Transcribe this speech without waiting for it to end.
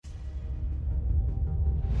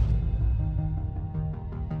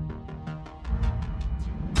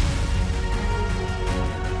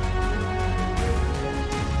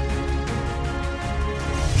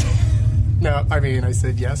No, I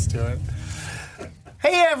said yes to it.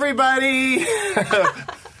 Hey, everybody!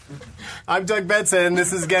 I'm Doug Benson.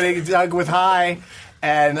 This is Getting Doug with High.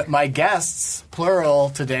 And my guests, plural,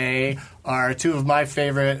 today are two of my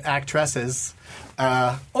favorite actresses.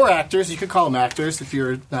 Or actors. You could call them actors if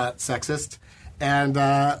you're not sexist. And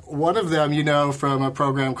one of them you know from a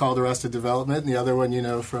program called Arrested Development, and the other one you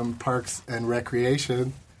know from Parks and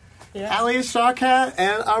Recreation. Yeah. Alia Shawkat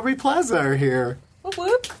and Aubrey Plaza are here. Whoop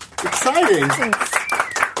whoop. Exciting. Thanks.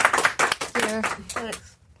 Yeah.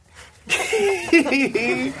 Thanks.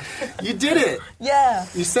 You did it. Yeah.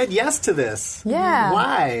 You said yes to this. Yeah.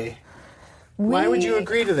 Why? Why would you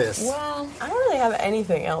agree to this? Well, I don't really have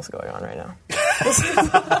anything else going on right now.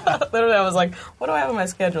 Literally, I was like, what do I have on my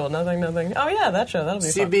schedule? Nothing. Oh, yeah, that show. That'll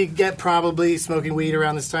be fun. So you'd get probably smoking weed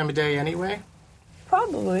around this time of day anyway?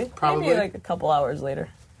 Probably. Maybe like a couple hours later.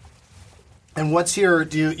 And what's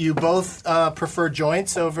do you both prefer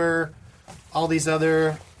joints over all these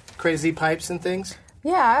other crazy pipes and things?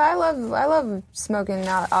 Yeah, I love smoking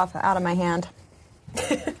out of my hand.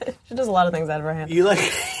 She does a lot of things out of her hand. You like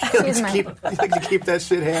to keep that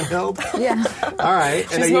shit handheld? Yeah. All right.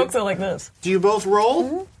 She smokes it like this. Do you both roll?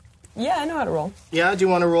 Mm-hmm. Yeah, I know how to roll. Yeah, do you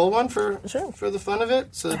want to roll one for the fun of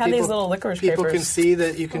it? So I have these little licorice people papers. Can see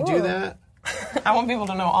that you can do that. I want people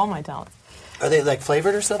to know all my talents. Are they like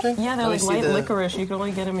flavored or something? Yeah, they're like light licorice. You can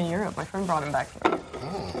only get them in Europe. My friend brought them back for me.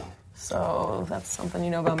 Oh. So that's something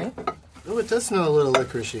you know about me. Oh, it does smell a little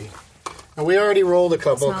licoricey. And we already rolled a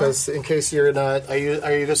couple because, in case you're not, are you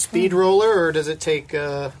a speed roller or does it take?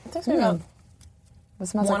 It takes me about It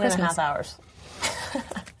smells 1.5 hours.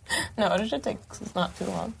 No, it should take. It's not too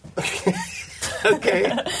long.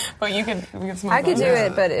 Okay. But you can smoke. I could do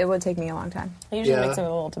it, but it would take me a long time. I usually mix it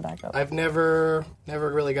with a little tobacco. I've never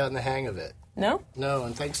really gotten the hang of it. No? No,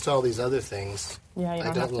 and thanks to all these other things,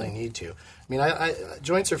 I don't really need to. I mean, I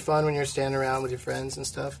joints are fun when you're standing around with your friends and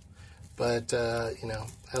stuff, but I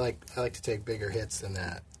like to take bigger hits than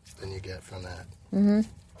you get from that. Mm-hmm.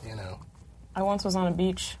 You know. I once was on a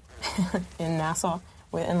beach in Nassau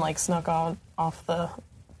and snuck off the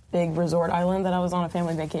big resort island that I was on a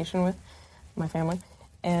family vacation with my family.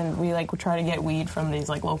 And we would try to get weed from these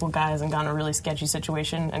local guys and got in a really sketchy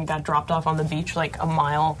situation and got dropped off on the beach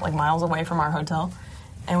miles away from our hotel.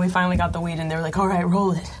 And we finally got the weed and they were like, all right,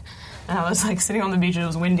 roll it. And I was sitting on the beach and it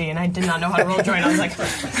was windy and I did not know how to roll a joint. I was like,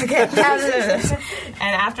 I can't do this.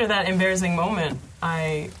 And after that embarrassing moment,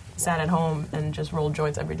 I sat at home and just rolled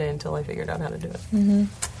joints every day until I figured out how to do it.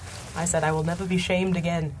 Mm-hmm. I said, I will never be shamed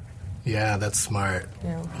again. Yeah, that's smart.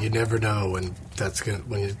 Yeah. You never know when you're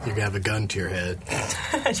gonna have a gun to your head.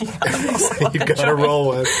 You gotta roll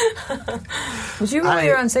one. But you roll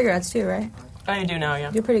your own cigarettes too, right? I do now,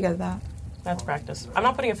 yeah. You're pretty good at that. That's practice. I'm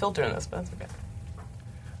not putting a filter in this, but that's okay.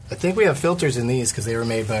 I think we have filters in these because they were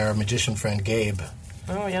made by our magician friend Gabe.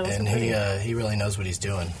 Oh yeah, that's and he really knows what he's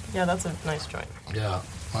doing. Yeah, that's a nice joint. Yeah,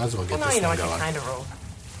 might as well get this thing going. I can kind of roll.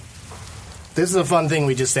 This is a fun thing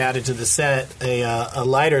we just added to the set: a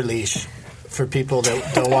lighter leash for people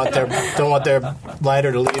that don't want their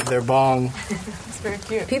lighter to leave their bong. It's very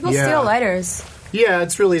cute. People steal lighters. Yeah,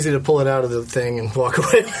 it's real easy to pull it out of the thing and walk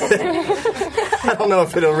away. I don't know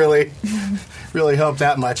if it'll really help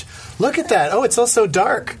that much. Look at that! Oh, it's also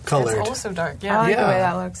dark colored. It's also dark. Yeah, I like the way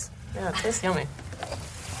that looks. Yeah, it tastes yummy.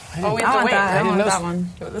 Oh, we have to wait. I want that one.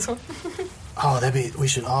 You want this one? Oh, we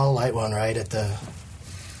should all light one right at the.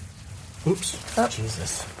 Oops! Oh.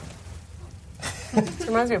 Jesus. This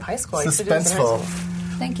reminds me of high school. Suspenseful.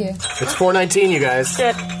 Thank you. It's 4:19, you guys.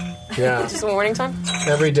 Shit. Yeah. Just warning time?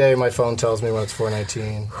 Every day my phone tells me when it's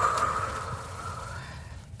 4:19.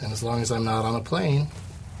 And as long as I'm not on a plane,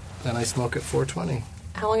 then I smoke at 4:20.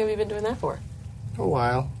 How long have you been doing that for? A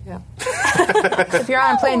while. Yeah. If you're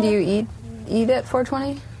on a plane, do you eat at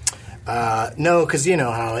 4:20? No, because you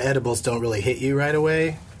know how edibles don't really hit you right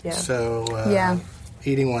away. Yeah. So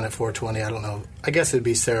eating one at 4:20, I don't know. I guess it'd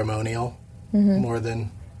be ceremonial more than...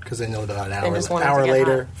 Because I know about an hour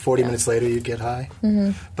later, 40 minutes later, you'd get high.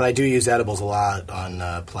 Mm-hmm. But I do use edibles a lot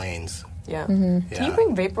on planes. Yeah. Mm-hmm. Yeah. Do you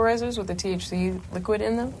bring vaporizers with the THC liquid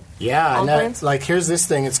in them? Yeah. On planes? Here's this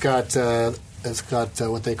thing. It's got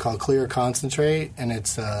what they call clear concentrate, and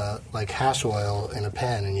it's like hash oil in a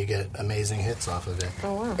pen, and you get amazing hits off of it.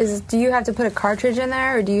 Oh, wow. Do you have to put a cartridge in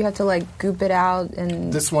there, or do you have to, goop it out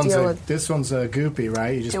and This one's a goopy,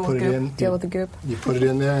 right? You just put it in. Deal with the goop. You put it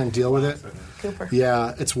in there and deal with it. Cooper.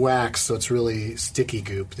 Yeah, it's wax, so it's really sticky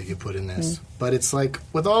goop that you put in this. But it's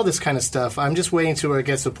with all this kind of stuff, I'm just waiting till it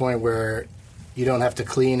gets to the point where you don't have to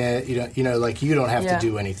clean it. You don't have to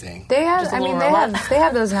do anything. They have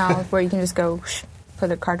those now where you can just go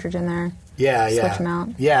put a cartridge in there. Yeah, yeah. Switch them out.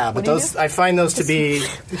 Yeah, but do you those do? I find those to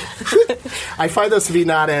be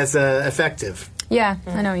not as effective. Yeah,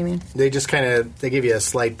 I know what you mean. They just they give you a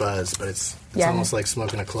slight buzz, but it's Yeah. almost like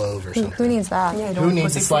smoking a clove or something. Who needs that? Yeah, Who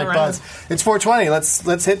needs a slight buzz? It's 420.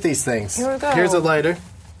 Let's hit these things. Here we go. Here's a lighter.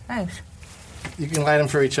 Thanks. You can light them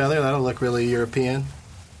for each other. That'll look really European.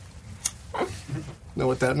 Know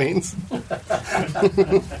what that means?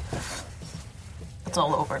 It's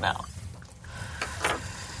all over now.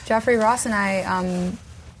 Jeffrey Ross and I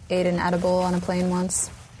ate an edible on a plane once.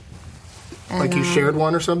 And, Like you shared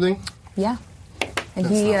one or something? Yeah. And That's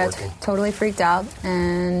he not working. totally freaked out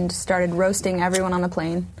and started roasting everyone on the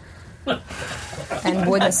plane. And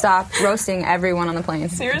wouldn't stop roasting everyone on the plane.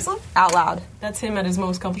 Seriously? Out loud. That's him at his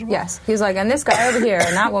most comfortable? Yes. He was like, and this guy over here,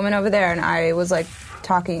 and that woman over there. And I was like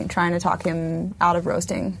trying to talk him out of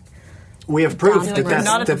roasting. We have proof Down that to the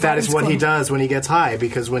ground. that is what he Club. does when he gets high,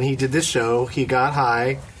 because when he did this show, he got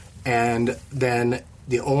high, and then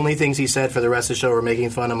the only things he said for the rest of the show were making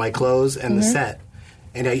fun of my clothes and the set.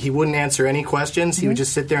 And he wouldn't answer any questions. He would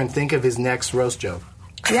just sit there and think of his next roast joke.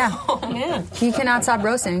 Yeah. Oh, man. He cannot stop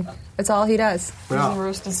roasting. That's all he does. He's Yeah. a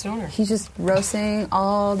roasted stoner. He's just roasting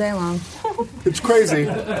all day long. It's crazy.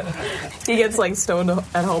 He gets, like, stoned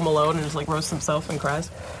at home alone and just, like, roasts himself and cries.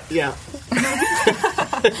 Yeah.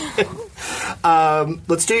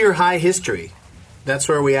 Let's do your high history. That's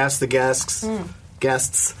where we ask the guests,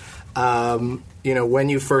 when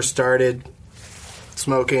you first started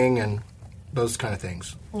smoking and those kind of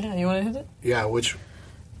things. Yeah, you want to hit it? Yeah,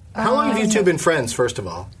 how long have you two been friends, first of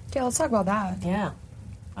all? Yeah, let's talk about that. Yeah.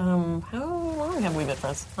 How long have we been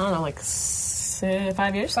friends? I don't know, like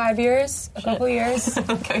 5 years? 5 years, a couple years.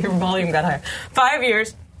 Okay, your volume got higher. 5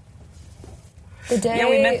 years. The day. Yeah,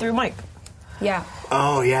 we met through Mike. Yeah.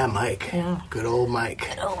 Oh, yeah, Mike. Yeah. Good old Mike.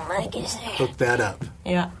 Oh, Mike is there. Look that up.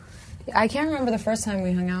 Yeah. I can't remember the first time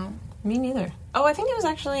we hung out. Me neither. Oh, I think it was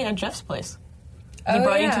actually at Jeff's place. He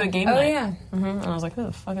brought you to a game night. Oh, yeah. Mm-hmm. And I was like, who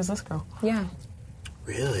the fuck is this girl? Yeah.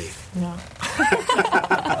 Really? Yeah.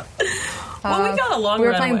 Well, we got along We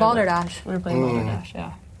were right playing away, Balderdash. but We were playing Balderdash,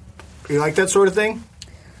 yeah. You like that sort of thing?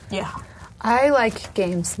 Yeah. I like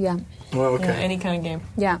games, yeah. Well, Yeah, okay. any kind of game.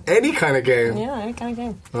 Yeah. Any kind of game. Yeah, any kind of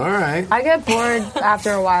game. All right. I get bored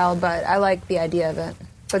after a while, but I like the idea of it.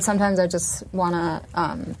 But sometimes I just want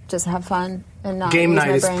to just have fun and not Game use night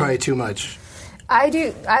my is brain. probably too much. I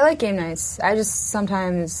like game nights. I just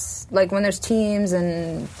sometimes, like when there's teams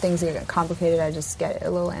and things get complicated, I just get a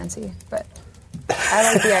little antsy. But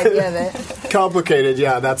I like the idea of it. Complicated,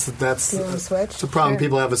 yeah. That's Do you want to switch? the problem Sure.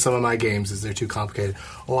 people have with some of my games is they're too complicated.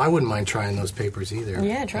 Oh, I wouldn't mind trying those papers either.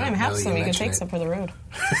 Yeah, try them. Now Have that some. You can mention take it. some for the road.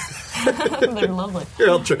 They're lovely. Here,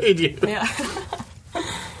 I'll trade you. Yeah.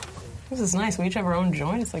 This is nice. We each have our own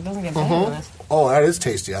joint. It's like, doesn't get better than this. Oh, that is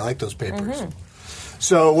tasty. I like those papers.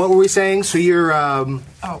 So, what were we saying? So you're Oh,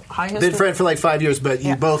 high history. been friend for like 5 years, but you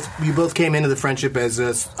Yeah. both came into the friendship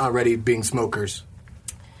as already being smokers.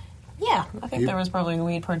 Yeah, I think there was probably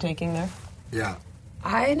weed partaking there. Yeah.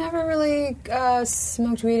 I never really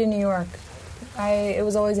smoked weed in New York. It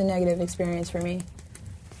was always a negative experience for me.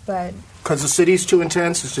 But Because the city's too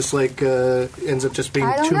intense. It's just like ends up just being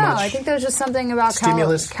I don't too know. much. I think there's just something about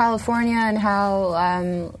Stimulus? California and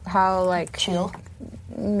how like Chill.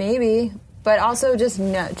 maybe, but also just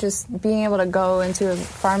being able to go into a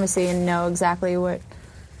pharmacy and know exactly what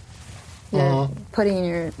you're putting in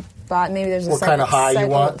your body. Maybe there's a What kind of high you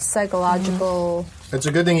want? psychological. It's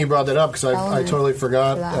a good thing you brought that up because I Element totally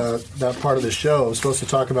forgot for that part of the show. I was supposed to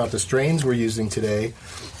talk about the strains we're using today.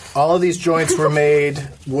 All of these joints were made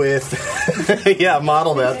with, yeah,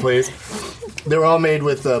 model that, please. They were all made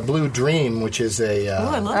with Blue Dream, which is a, Oh,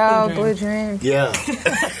 I love Oh, Blue Blue Dream. Dream! yeah.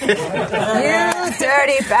 You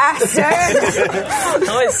dirty bastard!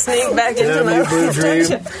 Always sneak back into Yeah, my Blue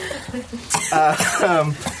Dream.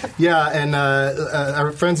 Yeah, and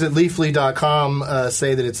our friends at Leafly.com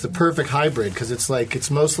say that it's the perfect hybrid because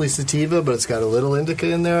it's mostly sativa, but it's got a little indica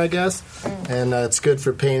in there, I guess, and it's good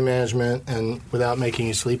for pain management and without making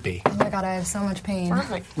you sleepy. Oh my god, I have so much pain.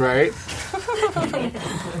 Perfect. Right?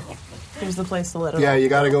 Here's the place to let it Yeah, out. you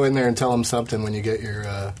got to go in there and tell them something when you get your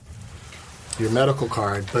medical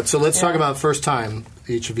card. But so let's talk about first time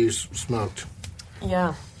each of you smoked.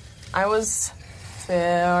 Yeah. I was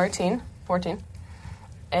 14,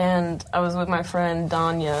 and I was with my friend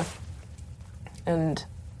Danya, and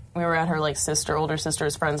we were at her older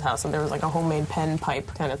sister's friend's house, and there was like a homemade pen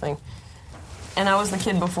pipe kind of thing. And I was the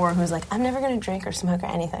kid before who was like, I'm never going to drink or smoke or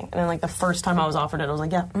anything. And then like the first time I was offered it, I was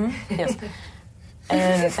like, yeah, yes.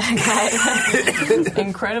 And I got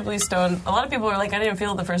incredibly stoned. A lot of people are like, I didn't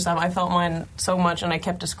feel it the first time. I felt mine so much, and I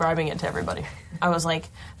kept describing it to everybody. I was like,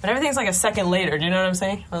 but everything's like a second later. Do you know what I'm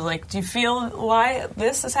saying? I was like, do you feel why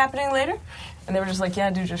this is happening later? And they were just like, yeah,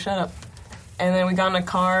 dude, just shut up. And then we got in a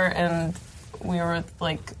car, and we were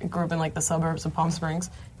like, grew up in like the suburbs of Palm Springs.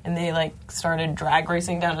 And they, like, started drag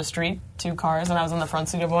racing down the street, 2 cars, and I was in the front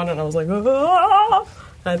seat of one, and I was like, ah!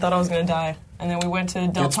 And I thought I was going to die. And then we went to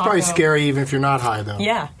Del It's Taco. probably scary even if you're not high, though.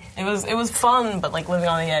 Yeah. It was fun, but, like, living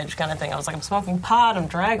on the edge kind of thing. I was like, I'm smoking pot, I'm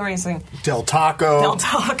drag racing. Del Taco. Del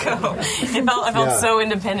Taco. I felt so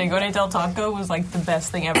independent. Going to Del Taco was, like, the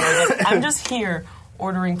best thing ever. Like, I'm just here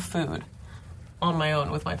ordering food on my own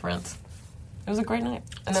with my friends. It was a great night.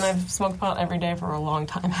 And then I've smoked pot every day for a long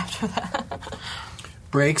time after that.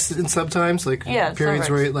 Breaks and sometimes, like Yeah, periods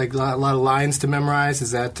some where like a lot of lines to memorize.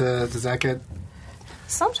 Is that does that get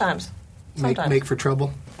Sometimes. make for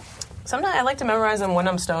trouble? Sometimes I like to memorize them when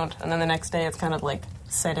I'm stoned, and then the next day it's kind of like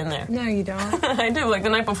set in there. No, you don't. I do, like the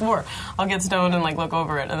night before. I'll get stoned and like look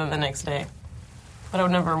over it, and then the next day. But I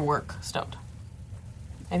would never work stoned.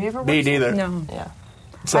 Have you ever worked Me stoned? neither. No. Yeah.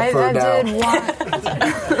 Except for now. did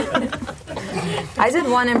one. I did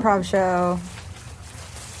one improv show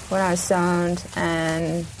when I was stoned,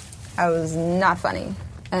 and I was not funny.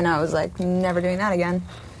 And I was like, never doing that again.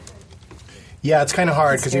 Yeah, it's kind of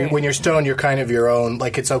hard because scary. when you're stoned, you're kind of your own.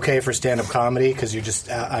 Like it's okay for stand-up comedy because you're just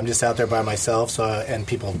I'm just out there by myself. So and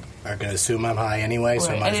people are going to assume I'm high anyway, so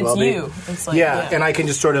I Right. might And as well it's be. you. It's like, yeah, and I can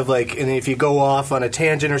just sort of like, and if you go off on a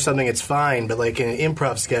tangent or something, it's fine. But like in an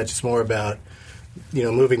improv sketch, it's more about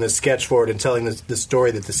moving the sketch forward and telling the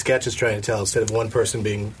story that the sketch is trying to tell instead of one person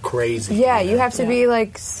being crazy. Yeah, you have to Yeah. be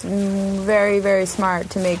like very, very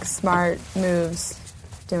smart to make smart moves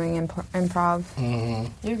doing improv.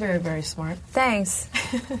 You're very, very smart. Thanks.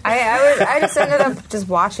 I just ended up just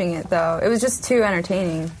watching it though. It was just too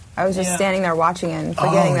entertaining. I was just Yeah. standing there watching it and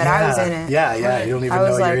forgetting that I was in it. Yeah, Right. you don't even I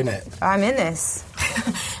was know like, you're in it. I'm in this.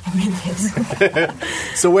 I mean,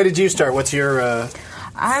 this. So where did you start? What's your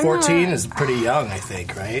I'm 14 not- is pretty young, I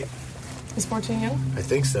think, right? Is 14 young? I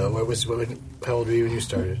think so. How old were you when you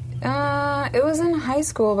started? It was in high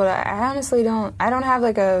school, but I honestly don't. I don't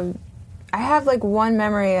have I have like one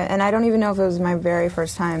memory, and I don't even know if it was my very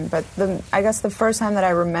first time. But I guess the first time that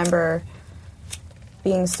I remember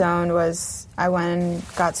being stoned was I went and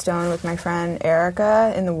got stoned with my friend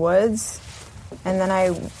Erica in the woods, and then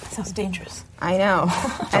That sounds dangerous. I know, and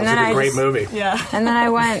then Sounds like I a great just- movie. Yeah. And then I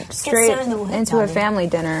went straight stoned in the woods, into a Abby. family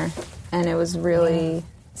dinner, and it was really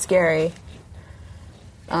scary.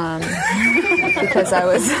 Because I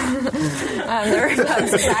was there were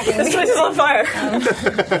bugs attacking This me. place is on fire.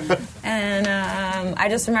 And I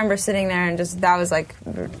just remember sitting there and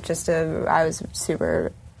I was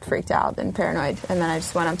super freaked out and paranoid. And then I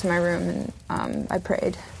just went up to my room and I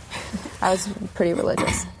prayed. I was pretty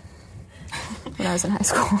religious when I was in high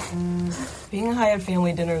school. Being high at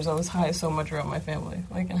family dinners, I was high so much around my family,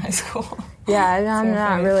 like in high school. Yeah, I'm So not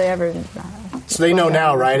funny. really ever. So they know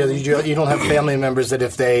now, right? You don't have family members that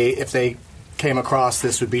if they came across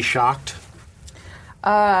this would be shocked?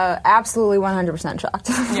 Absolutely 100% shocked.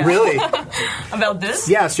 Yeah. Really? About this?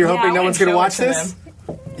 Yes, you're Yeah, hoping I no would one's going to show it watch to this? them.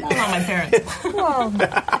 Well, not my parents. Well,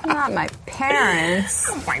 not my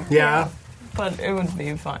parents. Yeah. But it would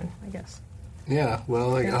be fine, I guess. Yeah,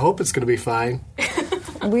 well, I hope it's going to be fine.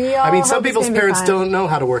 We all I mean, hope some it's people's gonna be parents fine. don't know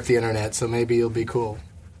how to work the internet, so maybe you'll be cool.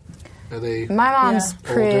 Are they? My mom's Yeah.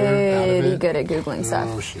 Older, out of pretty it? good at Googling stuff.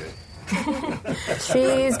 Oh, shit.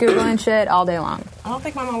 She's Googling shit all day long. I don't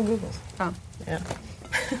think my mom Googles. Oh. Yeah.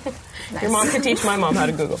 Nice. Your mom could teach my mom how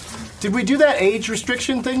to Google. Did we do that age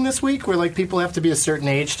restriction thing this week where, like, people have to be a certain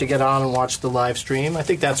age to get on and watch the live stream? I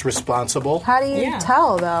think that's responsible. How do you Yeah.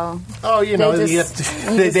 tell, though? Oh, They just-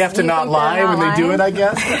 they have to you not think lie they're when not they do it, lying? I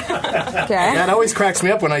guess. Okay. That always cracks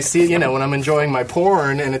me up when I see, when I'm enjoying my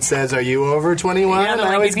porn and it says, "Are you over 21?" Yeah, they're I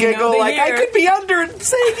like, always if you know giggle the like, I year. could be under and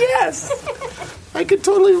saying yes. I could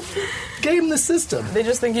totally game the system. They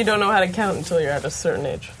just think you don't know how to count until you're at a certain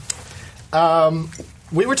age.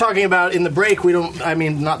 We were talking about in the break.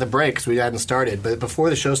 Not the break because we hadn't started, but before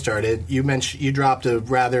the show started, you dropped a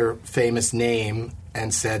rather famous name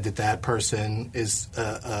and said that person is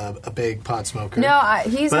a big pot smoker. No,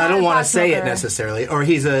 he's but not I don't a want pot to say it smoker. necessarily. Or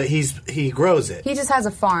he grows it. He just has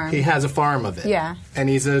a farm. He has a farm of it. Yeah. and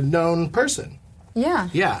he's a known person. Yeah.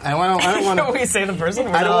 Yeah, I don't want Can to. we say the person?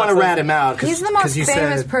 I don't want to rat him out. He's the most you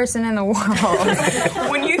famous said, person in the world.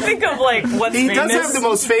 When you think of like what's He famous, does have the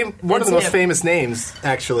most one of the It's most him. famous names,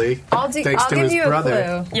 actually. I'll thanks to give his you brother.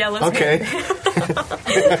 a clue. Yeah, let's Okay.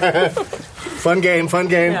 Fun game.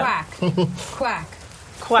 Yeah. Quack.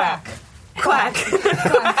 Quack. Quack. Quack.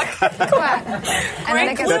 Quack. And then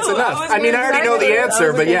it gets That's clue. enough. I was I mean, I already know the waiting.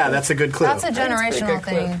 answer, but yeah, that's a good clue. That's a generational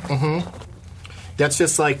thing. That's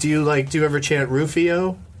just like, do you ever chant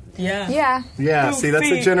Rufio? Yeah. Yeah. Yeah, see, that's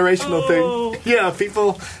a Rufio. generational Oh. thing. Yeah,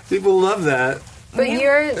 people love that. But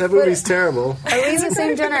That movie's terrible. are we the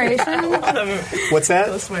same generation? What's that?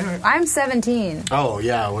 Bless my heart. I'm 17. Oh,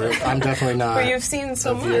 yeah, I'm definitely not. But you've seen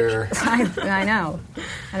so of much. your- I know.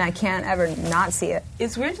 And I can't ever not see it.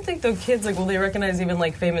 It's weird to think though kids like will they recognize even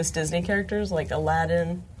like famous Disney characters like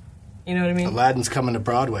Aladdin? You know what I mean? Aladdin's coming to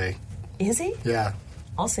Broadway. Is he? Yeah,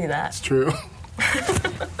 I'll see that. it's true.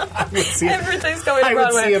 I would see it. Everything's going to I would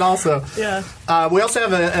Broadway. see it also. Yeah. We also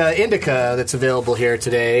have an indica that's available here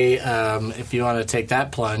today. If you want to take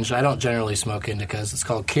that plunge, I don't generally smoke indicas. It's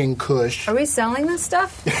called King Kush. Are we selling this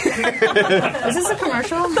stuff? Is this a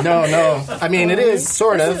commercial? No. I mean, it is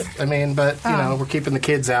sort of. I mean, but you know, we're keeping the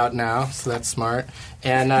kids out now, so that's smart.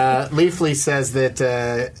 And Leafly says that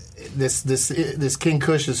this King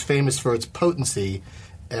Kush is famous for its potency,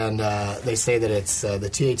 and they say that it's the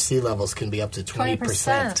THC levels can be up to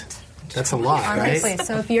 20%. That's a lot, Honestly, right?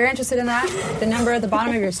 so if you're interested in that, the number at the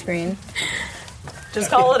bottom of your screen. Just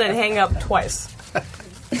call it and hang up twice.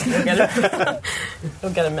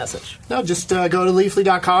 You'll get a message. No, just go to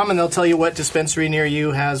leafly.com and they'll tell you what dispensary near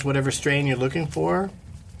you has whatever strain you're looking for.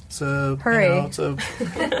 So Hurry.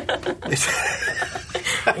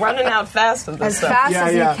 Running out fast with this As stuff. fast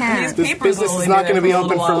as you can. These This papers business will is only not be going to there be for a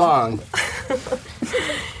open little for while. long.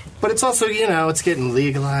 But it's also, it's getting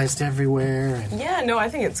legalized everywhere. And, Yeah, no, I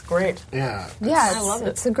think it's great. yeah. Yeah, I love it.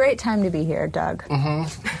 it's a great time to be here, Doug.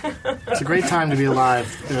 It's a great time to be alive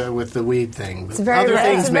with the weed thing. But It's a very, other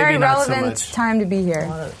things it's a very maybe not so relevant much. time to be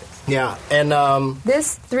here. Yeah, and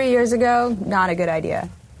This 3 years ago, not a good idea.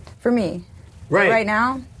 For me. Right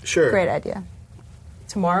now, sure. great idea.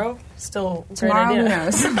 Tomorrow, still great Tomorrow, who idea.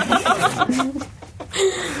 knows?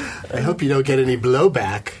 I hope you don't get any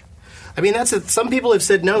blowback. I mean, some people have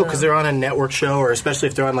said no because they're on a network show, or especially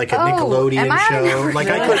if they're on like a am I Nickelodeon on a show. network Like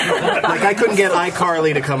I couldn't get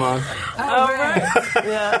iCarly to come on. Oh, right.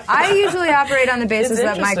 Yeah. I usually operate on the basis It's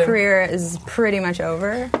that my interesting. career is pretty much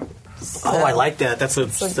over. Oh, I like that. That's a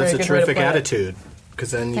very that's a good way to terrific put it. attitude.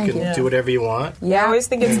 Because then you Thank can you. do whatever you want. I Yeah. always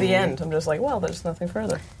think it's the end. I'm just like, well, there's nothing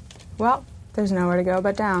further. Well, there's nowhere to go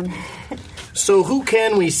but down. So who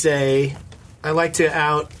can we say? I like to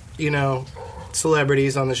out,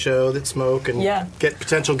 celebrities on the show that smoke and Yeah. get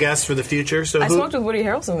potential guests for the future. So I who? smoked with Woody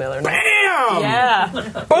Harrelson the other night. Bam!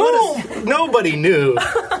 Yeah. Boom! Nobody knew.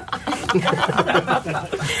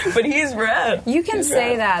 But he's rad. You can He's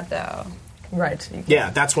say rad. that, though. Right. You can- Yeah,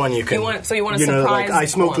 that's one you can. You want a like surprise I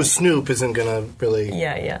smoked one. with Snoop isn't gonna really.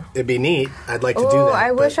 Yeah. It'd be neat. I'd like to do Oh, that. I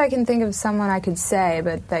but- wish I can think of someone I could say,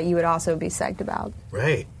 but that you would also be psyched about.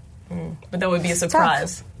 Right. But that would be a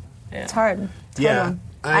surprise. Yeah. It's hard. It's a Yeah, hard one.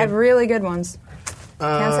 I- I have really good ones.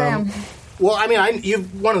 Can't say them. Well, I mean,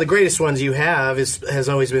 one of the greatest ones you have has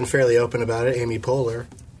always been fairly open about it. Amy Poehler.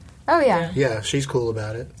 Oh, yeah. Yeah, she's cool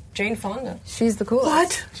about it. Jane Fonda. She's the coolest.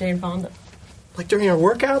 What? Jane Fonda. Like during her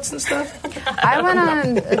workouts and stuff? I went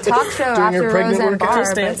on a talk show During her after pregnant Roseanne workout? Barr,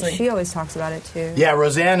 Just but dancing. she always talks about it, too. Yeah,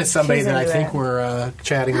 Roseanne is somebody She's that I into think it. we're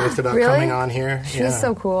chatting with about Really? coming on here. She's yeah.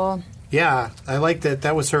 so cool. Yeah, I like that.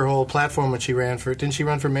 That was her whole platform when she ran for. Didn't she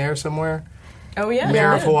run for mayor somewhere? Oh, yeah.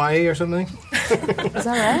 Mayor she of did. Hawaii or something? Is that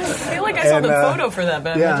right? I feel like I saw And, the photo for that,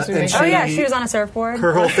 but yeah, I just and make Oh, sure. yeah, she was on a surfboard.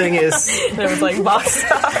 Her whole thing is. There was like box.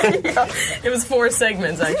 Yeah. It was 4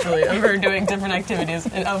 segments actually of her doing different activities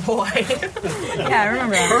of Hawaii. Yeah, I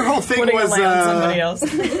remember that. Her whole thing Putting was. a light on somebody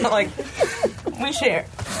else. Like we share.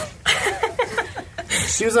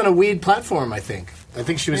 She was on a weed platform, I think. I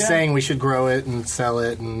think she was Yeah. saying we should grow it and sell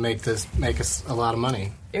it and make us a lot of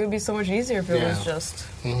money. It would be so much easier if it was just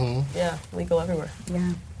legal everywhere.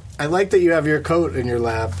 Yeah. I like that you have your coat in your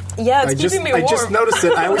lap. Yeah, it's I just, keeping me I warm. just noticed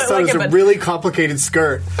it. I always I thought like it was it, a but- really complicated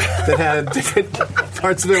skirt that had different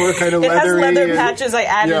parts of it were kind of It has leathery. leather and- patches. I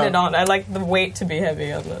added Yeah. it on. I like the weight to be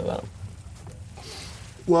heavy on the bottom.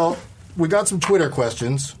 Well, we got some Twitter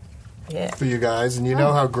questions Yeah. for you guys, and you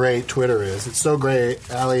know how great Twitter is. It's so great,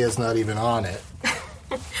 Allie is not even on it.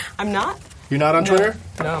 I'm not. You're not on Twitter?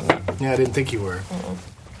 No, I'm not. Yeah, I didn't think you were.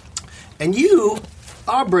 And you,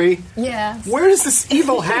 Aubrey, Yes. where does this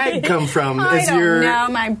evil hag come from? I as don't your know,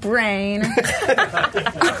 my brain.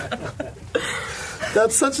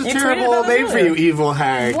 That's such a You tweeted terrible about it name for earlier. you, evil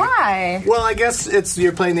hag. Why? Well, I guess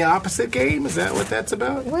you're playing the opposite game. Is that what that's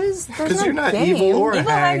about? What is there's Because no you're not game. evil or a Evil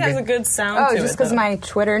Hag hag. has a good sound Oh, to it. just because though. my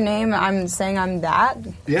Twitter name, I'm saying I'm that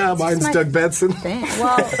Yeah, mine's my Doug Benson. thing.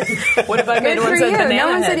 Well, What if I made Good one for said you. banana No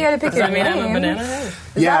one head? said you had to pick Does your that mean I'm a name. banana head?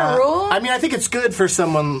 is that a rule? I mean, I think it's good for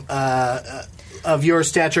someone of your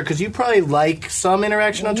stature, because you probably like some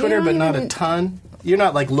interaction on Twitter, but not a ton. You're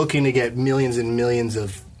not like looking to get millions and millions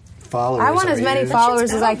of followers. I want as many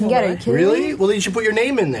followers as I can get. Are you kidding me? Really? Well, then you should put your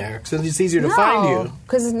name in there, so it's easier to find you.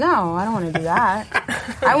 Because no, I don't want to do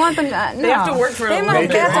that. I want them. No. They have to work for They it. have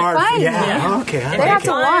Make it to hard. find Yeah. me. Okay. They have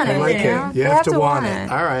to want it. I like you know? it. You They have to want it.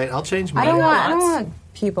 it. All right, I'll change mine. I don't want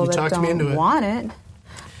people You that talked me into don't it. want it.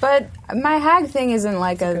 But my hag thing isn't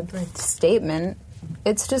like a statement.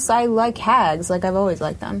 It's just I like hags. Like I've always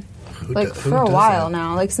liked them. Who Like for a while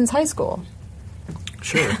now. Like since high school.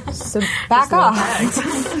 Sure. So back off.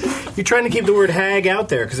 You're trying to keep the word hag out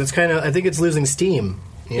there because it's kind of. I think it's losing steam.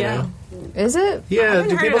 You know? Is it? Yeah. Do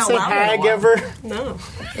heard people it out say loud in a hag while. ever? No.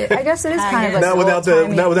 I guess it is kind of like Not without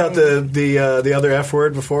old-timey thing. the other F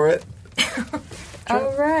word before it,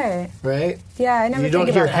 Oh right. right? Yeah, I never. You don't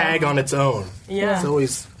think hear about that. hag on its own. Yeah. It's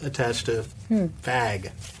always attached to fag.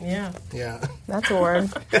 Yeah. Yeah. That's a word.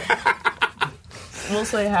 We'll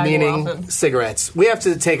say hag Meaning often. cigarettes. We have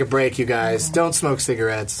to take a break, you guys. Don't smoke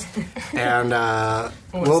cigarettes. And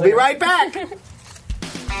we'll be right back.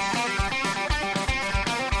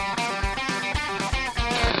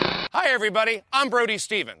 Hi, everybody. I'm Brody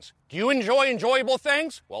Stevens. Do you enjoy enjoyable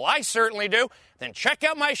things? Well, I certainly do. Then check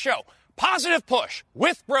out my show, Positive Push,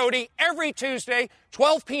 with Brody, every Tuesday,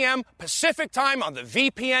 12 p.m. Pacific Time on the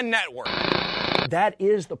VPN network. That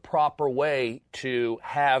is the proper way to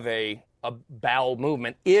have a bowel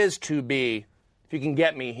movement, is to be, if you can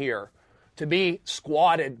get me here, to be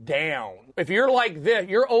squatted down. If you're like this,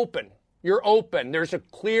 you're open. You're open. There's a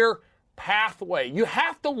clear pathway. You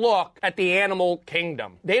have to look at the animal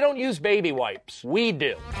kingdom. They don't use baby wipes. We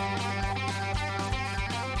do.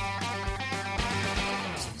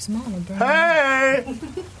 Hey!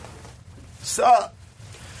 Sup?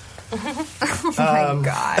 Oh my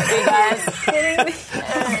god. You guys kidding me?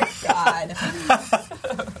 Oh god.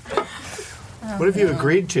 What have you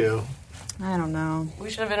agreed to? I don't know. We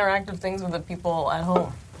should have interactive things with the people at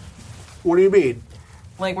home. What do you mean?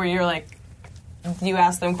 Like where you're like, you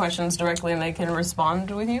ask them questions directly and they can respond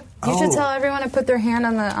with you. You should Oh. tell everyone to put their hand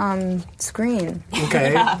on the screen.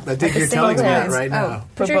 Okay. I think you're same telling me that place. right now. Oh,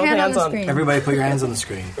 put your both hand on hands the on. screen. Everybody put your hands on the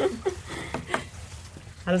screen.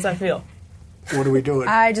 How does that feel? What are we doing?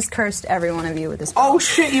 I just cursed every one of you with this. Oh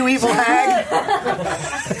shit, you evil hag!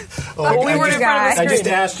 Well, we were in front of the I just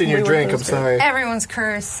screen. asked in your We were drink, in I'm front of the sorry. Everyone's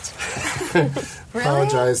cursed. Really?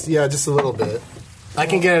 Apologize. Yeah, just a little bit. I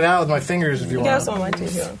can get it out with my fingers if you You got want. some of mine too.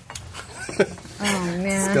 if you want. Oh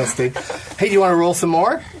man. Disgusting. Hey, do you want to roll some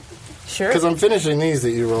more? Sure. Because I'm finishing these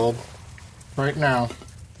that you rolled right now.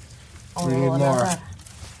 I'll we need roll it more. out.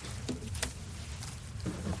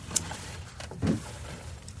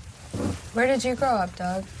 Where did you grow up,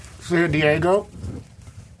 Doug? San Diego,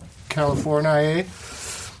 California.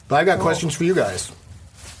 But I got questions for you guys.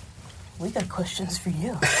 We got questions for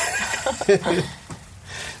you.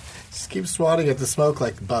 Just keep swatting at the smoke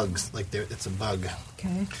like bugs, like it's a bug.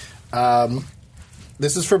 Okay.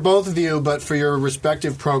 This is for both of you, but for your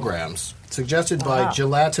respective programs. Suggested by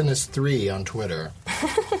Gelatinous3 on Twitter.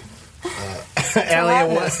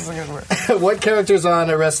 Elliot, This is a good word. what characters on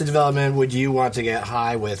Arrested Development would you want to get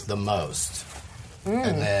high with the most?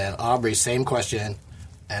 And then Aubrey, same question,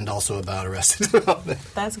 and also about Arrested Development.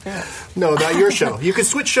 That's good. No, about your show. You can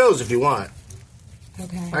switch shows if you want.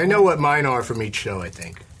 Okay. I know what mine are from each show, I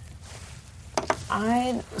think.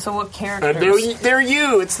 So what characters? They're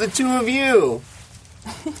you. It's the two of you.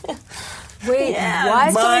 Wait,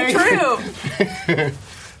 Yeah, what? that's so true.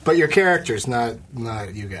 But your characters, not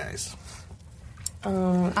you guys.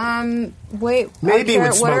 Wait. Maybe our would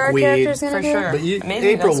what smoke are our weed. characters gonna For do? sure. But Maybe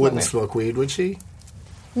April that's wouldn't what smoke weed, would she?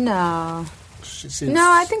 No. She seems, No,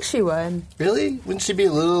 I think she would. Really? Wouldn't she be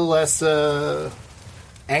a little less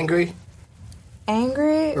angry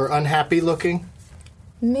Angry? or unhappy looking?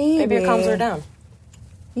 Maybe. Maybe it calms her down.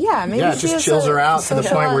 Yeah, maybe Yeah, it she just has chills a her out to the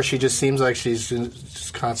social- point where she just seems like she's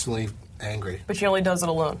just constantly angry. But she only does it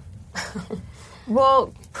alone.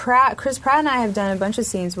 Well, Chris Pratt and I have done a bunch of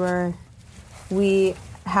scenes where we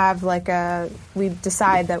have we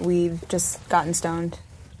decide that we've just gotten stoned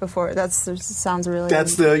before. That sounds really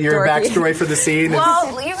That's your dorky. backstory for the scene.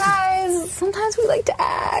 Well, you guys, sometimes we like to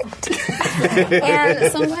act.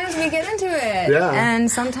 And sometimes we get into it. Yeah. And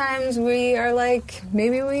sometimes we are like,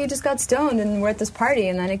 maybe we just got stoned and we're at this party,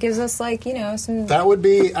 and then it gives us, some... That would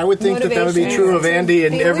be, I would think that would be motivation true of to Andy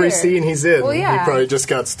in be every weird. scene he's in. Well, yeah. He probably just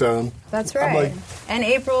got stoned. That's I'm right. like- And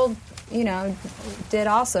April, did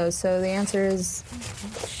also. So the answer is,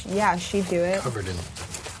 yeah, she'd do it. Covered in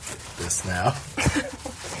this now.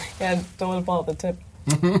 Yeah, don't want to fall off the tip.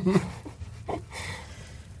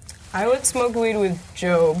 I would smoke weed with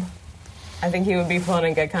Job. I think he would be fun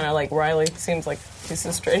and get kind of like Riley. Seems like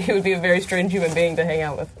he would be a very strange human being to hang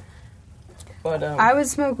out with. But I would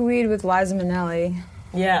smoke weed with Liza Minnelli.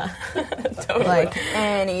 Yeah, totally. Like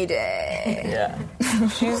any day. Yeah,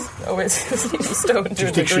 she's always stoned. Do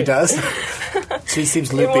you think she does? She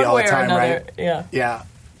seems loopy all the time, right? Yeah. Yeah.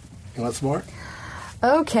 You want some more?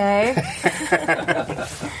 Okay.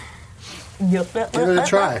 Give it a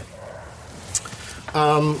try.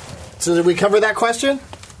 So did we cover that question?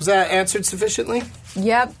 Was that answered sufficiently?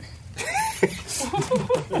 Yep.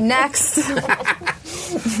 Next.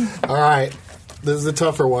 All right. This is a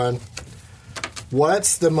tougher one.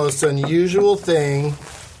 What's the most unusual thing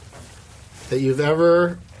that you've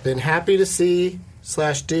ever been happy to see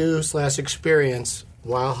 /do /experience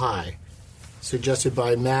while high? Suggested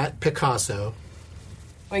by Matt Picasso.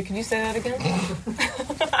 Wait, could you say that again?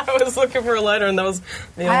 I was looking for a letter, and that was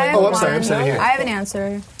the only I'm sorry. I'm sitting here. I have an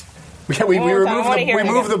answer. Yeah, we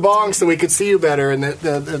removed the bong so we could see you better, and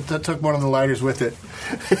that took one of the lighters with it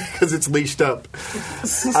because it's leashed up.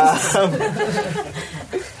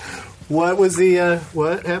 What was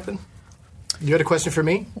what happened? You had a question for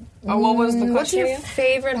me? Oh, what was the question? What's your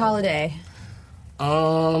favorite holiday?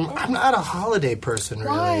 I'm not a holiday person,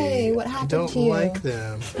 really. Why? What happened to you? I don't like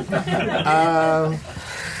them.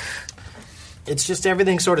 It's just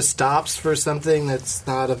everything sort of stops for something that's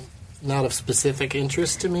not of specific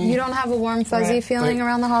interest to me. You don't have a warm, fuzzy feeling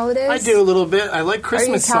around the holidays? I do a little bit. I like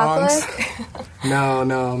Christmas Are you songs. Catholic? No.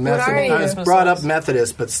 are you? I was brought up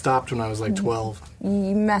Methodist, but stopped when I was like 12.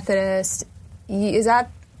 Methodist. Is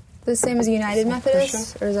that the same as United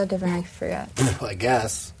Methodist? Or is that different? I forget. I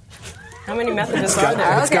guess. How many Methodists are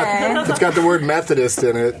there? It's got the word Methodist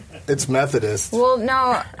in it. It's Methodist. Well,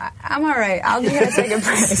 no, I'm all right. I'll give you a second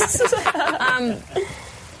break.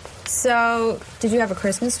 So, did you have a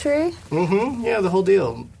Christmas tree? Mm-hmm. Yeah, the whole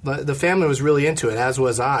deal. But the family was really into it, as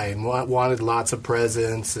was I, and wanted lots of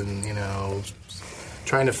presents and,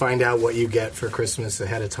 trying to find out what you get for Christmas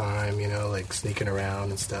ahead of time, like sneaking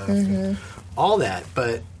around and stuff. Mm-hmm. And all that.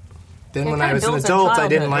 But then when I was an builds a adult, I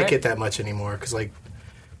didn't childhood, like right? it that much anymore because,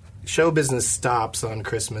 show business stops on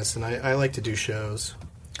Christmas, and I like to do shows.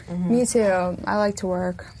 Mm-hmm. Me too. I like to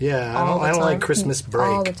work. Yeah, I don't like Christmas break.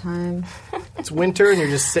 All the time. It's winter, and you're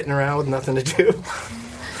just sitting around with nothing to do.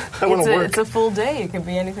 I want to work. It's a full day. It could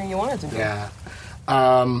be anything you want it to be. Yeah.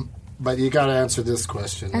 But you got to answer this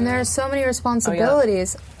question. And there are so many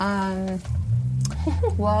responsibilities.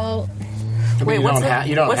 Well... Wait, you what's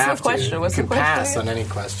don't what's have the question? to. What's you the can question pass again? on any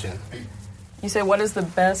question. You say, what is the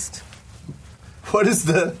best... What is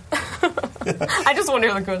the... I just want to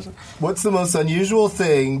hear the question. What's the most unusual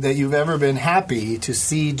thing that you've ever been happy to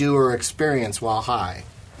see, do, or experience while high?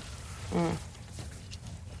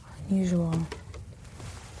 Unusual.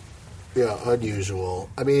 Yeah, unusual.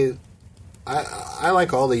 I mean, I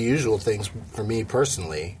like all the usual things for me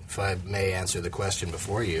personally, if I may answer the question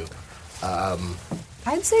before you.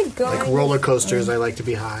 I'd say going... Like roller coasters, I like to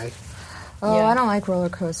be high. Oh, Yeah. I don't like roller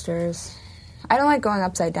coasters. I don't like going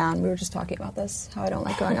upside down. We were just talking about this, how I don't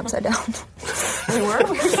like going upside down. We were?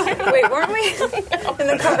 Wait, weren't we? In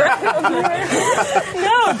the cover?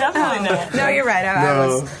 No, definitely not. No, you're right. I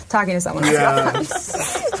No. was talking to someone else about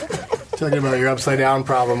that. Talking about your upside down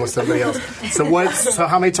problem with somebody else. So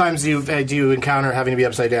how many times do you encounter having to be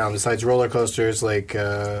upside down besides roller coasters?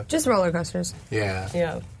 Just roller coasters. Yeah.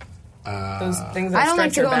 Yeah. Those things that I don't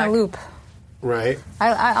like stretch to your go back. in a loop. Right.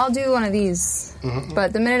 I'll do one of these,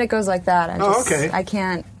 but the minute it goes like that, okay. I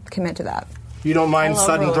can't commit to that. You don't mind I love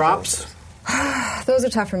sudden roller drops? Those are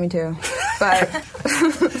tough for me too, but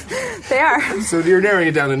they are. So you're narrowing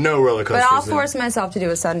it down to no roller coasters. But I'll then. force myself to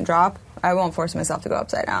do a sudden drop. I won't force myself to go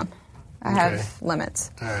upside down. I have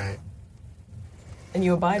limits. All right. And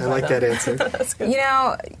you abide I by like them. that answer. That's good.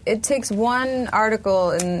 It takes one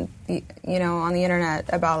article on the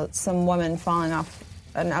internet about some woman falling off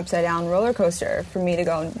an upside down roller coaster for me to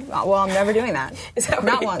go, well, I'm never doing that. Is that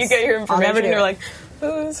Not where once. you get your I'll information never do and you're it. like,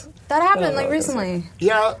 who's... That happened roller coaster. recently.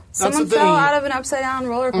 Yeah, that's Someone the thing. fell out of an upside down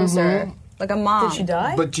roller coaster, like a mom. Did she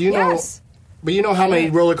die? But do you know? Yes. But you know how many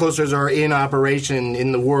roller coasters are in operation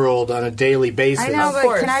in the world on a daily basis? I know, Of but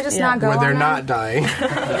course, can I just yeah. not go where they're on not them? dying.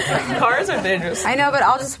 Cars are dangerous. I know, but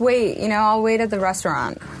I'll just wait. I'll wait at the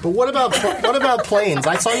restaurant. But what about planes?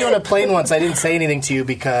 I saw you on a plane once. I didn't say anything to you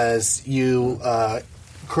because you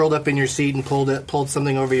curled up in your seat and pulled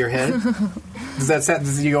something over your head.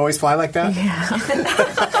 Does you always fly like that?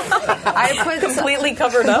 I put Completely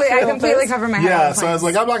covered up. I completely cover my head. Yeah, on so I was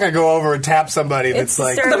planes. like, I'm not gonna go over and tap somebody It's that's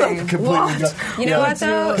like disturbing. completely. You know what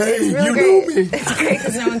though? Hey, It's really you great. know me. It's great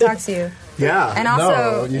because no one talks to you. Yeah. And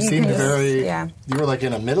also, no, you you seemed can just- very. yeah. You were like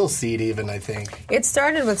in a middle seat, even. I think. It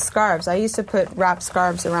started with scarves. I used to wrap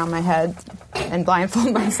scarves around my head and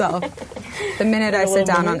blindfold myself. The minute I sit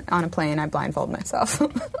down on a plane, I blindfold myself.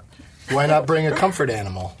 Why not bring a comfort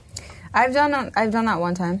animal? I've done that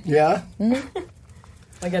one time. Yeah.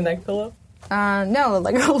 Like a neck pillow? No,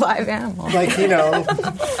 like a live animal. Like,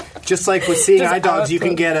 just like with seeing Just eye dogs, you output.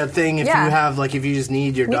 can get a thing if Yeah. you have, like, if you just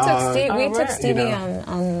need your dog. We Oh, took right. Stevie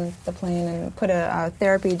on the plane and put a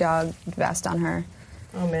therapy dog vest on her.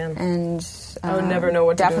 Oh, man. And I would never know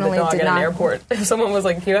what to do with definitely a dog did at an not- airport. If someone was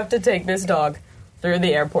like, you have to take this dog through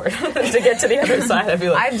the airport to get to the other side, I'd be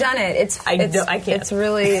like, I've done it. I can't. It's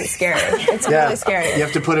really scary. It's Yeah. really scary. You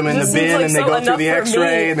have to put them in the This bin seems like and they so go through the enough for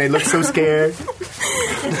x-ray me. and they look so scared.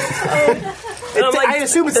 And I'm like, I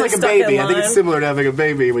assume it's they're like a stuck in baby. I think it's line. similar to having a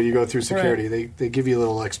baby when you go through security. Right. They give you a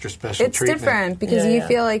little extra special It's treatment. different because Yeah, you yeah.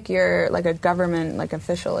 feel like you're like a government like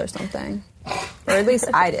official or something. Or at least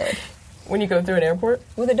I did. When you go through an airport?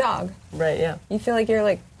 With a dog. Right, yeah. You feel like you're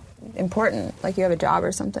like important, like you have a job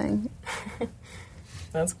or something.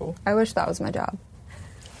 That's cool. I wish that was my job.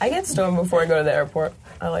 I get stoned before I go to the airport.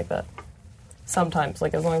 I like that. Sometimes,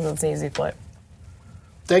 like as long as it's an easy flight.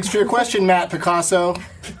 Thanks for your question, Matt Picasso.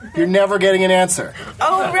 You're never getting an answer.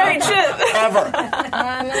 Oh, right, shit.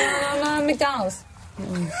 Ever. McDonald's.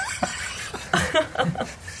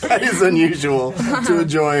 That is unusual to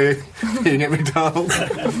enjoy eating at McDonald's.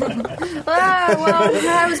 Well,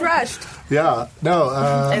 I was rushed. Yeah. No.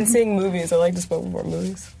 And seeing movies. I like to smoke before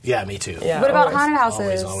movies. Yeah, me too. Yeah. What about always. haunted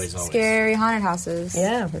houses? Always. Scary haunted houses.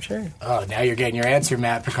 Yeah, for sure. Oh, now you're getting your answer,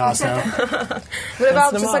 Matt Picasso. What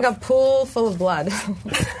about them just off. like a pool full of blood? In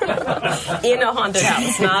a haunted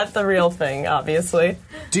house, not the real thing, obviously.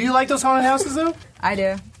 Do you like those haunted houses, though? I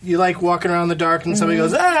do. You like walking around in the dark and somebody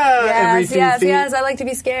goes, every few feet? Yes. I like to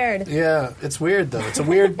be scared. Yeah, it's weird, though. It's a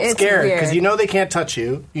weird It's scare because weird. you know they can't touch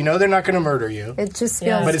you. You know they're not going to murder you. It just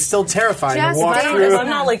Yeah. feels. But it's still terrifying Just to walk wait. through. If I'm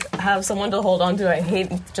not like have someone to hold on to, I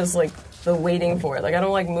hate just like the waiting for it. Like I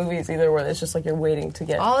don't like movies either where it's just like you're waiting to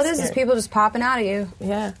get. all it is scared. people just popping out at you,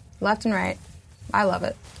 Yeah. left and right. I love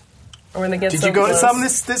it. Or when they get. Did so you go to close. some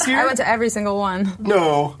this year? I went to every single one.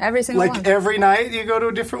 No. Every single like one. every night you go to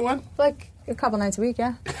a different one? Like a couple nights a week,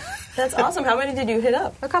 yeah. That's awesome. How many did you hit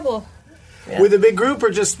up? A couple. Yeah. With a big group or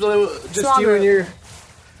just Small you group. and your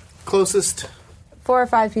closest 4 or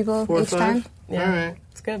 5 people 4 or each 5? time. Yeah. All right.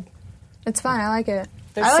 It's good. It's fun. I like it.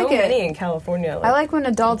 There's I like so it. many in California. I like when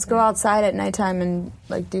adults go outside at nighttime and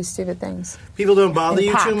like do stupid things. People don't bother In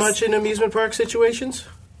you too packs. much in amusement park situations?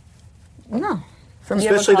 No. From You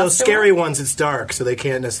have a Especially those costume scary on? ones, it's dark, so they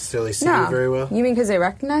can't necessarily see no. you very well. You mean because they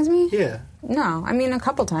recognize me? Yeah. No. I mean a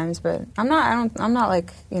couple times, but I'm not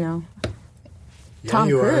like, Yeah, Tom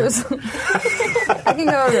you are. Cruise. I can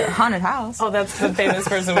go to a haunted house. Oh, that's the famous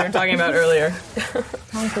person we were talking about earlier.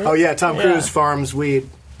 Tom Cruise. Oh, yeah, Tom Yeah. Cruise farms weed,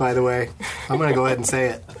 by the way. I'm going to go ahead and say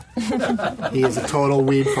it. He is a total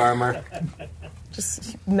weed farmer.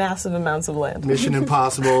 Just massive amounts of land. Mission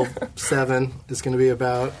Impossible 7 is going to be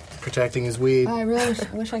about protecting his weed. Oh, I really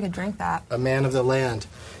wish I could drink that. A man of the land.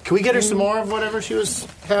 Can we get her some more of whatever she was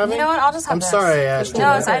having? You know what? I'll just have I'm this. sorry I asked you.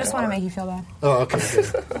 No, that. I just want to make you feel bad. Oh, okay,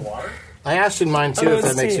 good. I asked in mine, too, Oh, if it's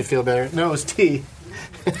that makes tea. you feel better. No, it's tea.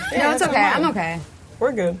 No, it's okay. I'm okay.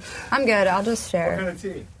 We're good. I'm good. I'll just share.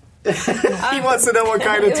 He wants to know what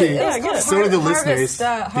kind of tea. Yeah, good. So do the listeners,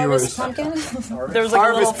 Harvest viewers. pumpkin. There was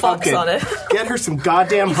like a little Harvest fox pumpkin. on it. Get her some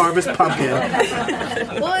goddamn harvest pumpkin.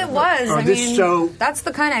 Well, it was. Or I this mean, show- that's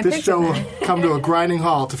the kind I This picked. show will come to a grinding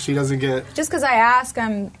halt if she doesn't get... Just because I ask,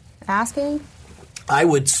 I'm asking. I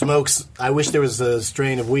would smoke... I wish there was a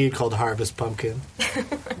strain of weed called harvest pumpkin.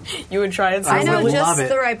 You would try it. I know would love just it.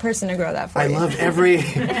 the right person to grow that for I you.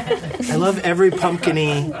 love every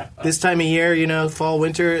pumpkin-y... This time of year, you know, fall,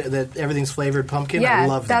 winter, that everything's flavored pumpkin. Yeah, I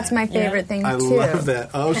love that. that's my favorite thing I too. love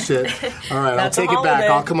that. Oh, shit. All right, I'll That's a take it back. holiday.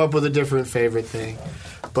 I'll come up with a different favorite thing.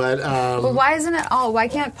 But, But why isn't it all? Why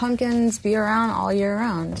can't pumpkins be around all year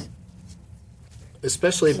round?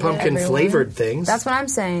 especially pumpkin-flavored things. That's what I'm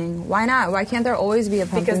saying. Why not? Why can't there always be a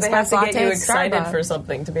pumpkin Because they spice have to get latte you at excited Starbucks? for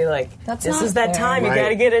something to be like, That's this not is that fair. time, you Right.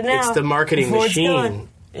 gotta get it now. It's the marketing before it's machine. done.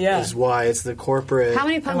 Yeah. Is why it's the corporate How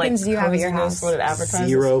many And, like, pumpkins do you have at your coziness, house? what it advertises.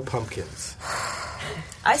 0 pumpkins.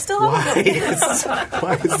 I still have Why a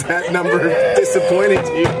why is that number disappointing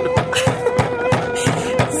to you?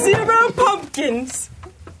 0 pumpkins.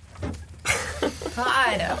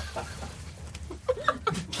 God.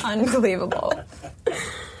 Unbelievable.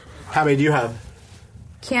 How many do you have?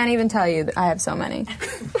 Can't even tell you that I have so many.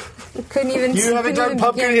 Couldn't even. You haven't couldn't done even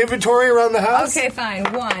pumpkin begin- inventory around the house? Okay, fine.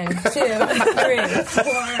 1, 2, 3,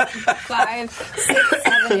 4, 5, 6,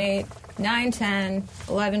 7, 8, 9, 10,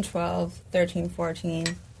 11, 12, 13, 14,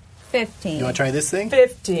 15. You want to try this thing?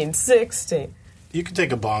 15, 16. You can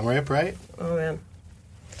take a bong rip, right? Oh, man.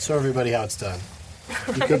 Show everybody how it's done.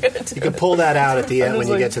 You could pull that out at the end when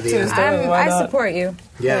you get to the end. Why I not? support you.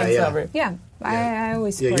 Yeah, Thanks, yeah. Aubrey. Yeah, I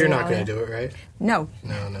always support Yeah, you're you, not going Alia. to do it, right? No.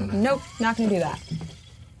 No. Nope, not going to do that.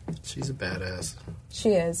 She's a badass. She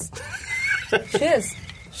is. She is.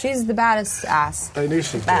 She's the baddest ass. I knew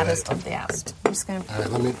she'd do Baddest it. of the ass. I'm just going to... All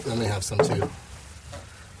right, let me have some too.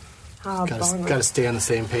 Oh, Got to stay on the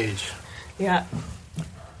same page. Yeah.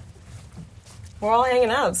 We're all hanging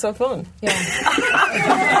out. It's so fun. Yeah.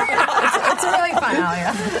 it's really fun,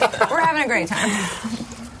 Alia. We're having a great time.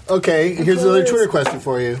 Okay, here's another Twitter question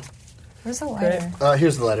for you. Where's the lighter?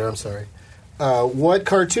 Here's the letter. I'm sorry. What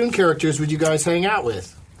cartoon characters would you guys hang out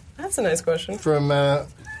with? That's a nice question. From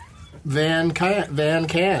Van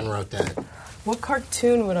Can wrote that. What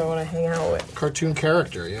cartoon would I want to hang out with? Cartoon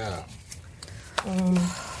character, yeah.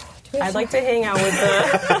 I'd like to hang out with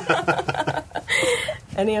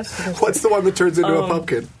the NES. What's the one that turns into a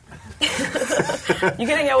pumpkin? You can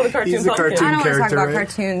hang out with a cartoon He's a pumpkin. cartoon I don't want to talk character, about right?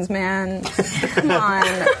 cartoons, man. Come on.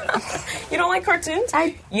 You don't like cartoons?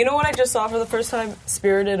 I- You know what I just saw for the first time?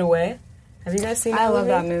 Spirited Away. Have you guys seen that I love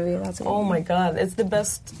movie? that movie. That's a good Oh one. my god, it's the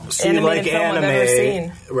best So you animated like film I've ever seen.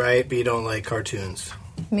 anime, right? But you don't like cartoons.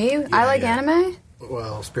 Me? I like yeah. anime?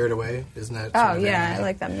 Well, Spirit Away, isn't that? Oh, sort of yeah, I anime?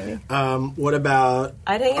 like that movie. What about?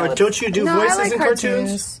 I'd hang out with- Don't you do no, voices I like in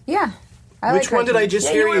cartoons? Yeah. I Which like one did I cartoons. just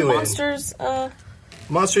Yeah, hear you were you in? Monsters.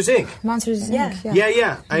 Monsters Inc. Monsters Yeah. Inc.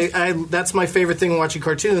 Yeah. I that's my favorite thing watching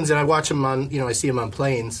cartoons, and I watch them on. I see them on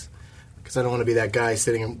planes because I don't want to be that guy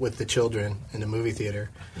sitting with the children in the movie theater.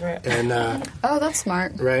 Right. And Oh, that's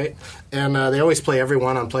smart. right, and they always play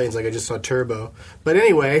everyone on planes. Like I just saw Turbo. But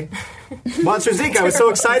anyway, Monsters Inc. I was so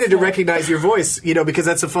excited to recognize your voice. Because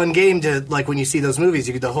that's a fun game to like when you see those movies.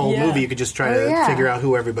 The whole Yeah. movie you could just try Oh, to yeah. figure out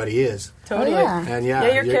who everybody is. Totally. Oh, yeah. And Yeah,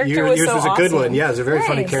 your character was yours so was a good awesome. one. Yeah, it was a very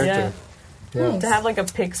funny Nice. character. Yeah. To have like a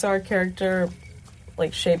Pixar character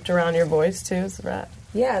like shaped around your voice too is rad.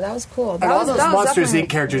 Yeah, that was cool. That And all was, those that was Monsters definitely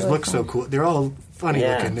Inc. characters really look so fun. cool. They're all funny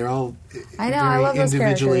Yeah. looking. They're all I know, very I love those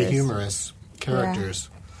individually characters. humorous characters.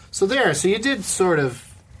 So you did sort of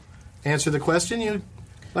answer the question. You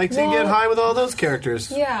like to Well, get high with all those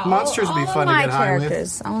characters. Yeah, Monsters all would be of fun to my get high with.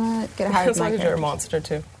 characters. I want to get high with As my long as you're a characters. monster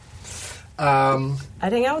too.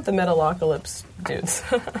 I'd hang out with the Metalocalypse dudes.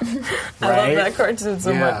 I Right? love that cartoon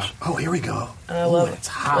so Yeah. much. Oh, here we go. And I love it's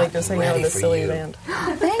hot. like just hanging out Ready with a for silly you. band.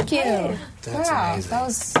 Thank you. That's wow, amazing. that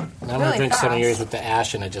was And I'm really gonna drink some of fast. yours with the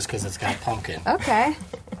ash in it, just because it's got pumpkin. Okay.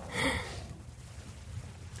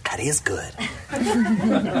 That is good.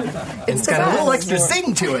 It's got a little extra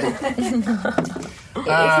zing to it. It's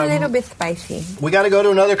a little bit spicy. We got to go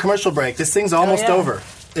to another commercial break. This thing's almost yeah. over.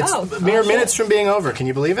 It's mere minutes from being over. Can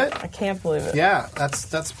you believe it? I can't believe it. Yeah,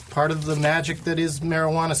 that's part of the magic that is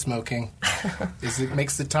marijuana smoking. Is it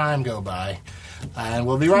makes the time go by. And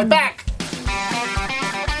we'll be right back.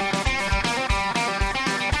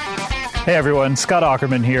 Hey everyone, Scott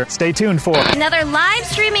Ackerman here. Stay tuned for Another live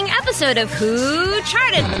streaming episode of Who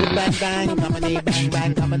Charted.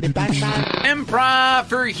 Improv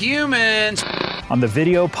for Humans. on the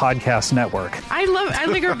Video Podcast Network. I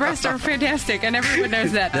think her breasts are fantastic, and everyone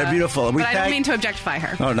knows that. They're beautiful. And we But I don't thank- mean to objectify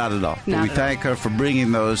her. No, not at all. Not we at thank her for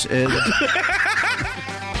bringing those in.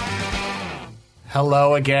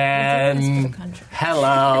 Hello again.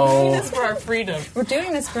 Hello. It's for our freedom. We're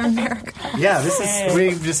doing this for America. Yeah, this is.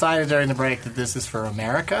 We've decided during the break that this is for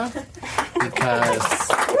America because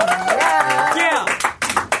Yeah.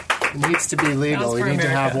 it needs to be legal. We for need to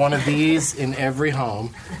have America. one of these in every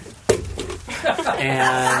home.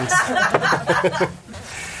 And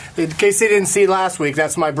in case you didn't see last week,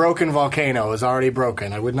 that's my broken volcano. It's already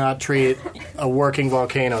broken. I would not treat a working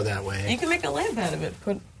volcano that way. You can make a lamp out of it.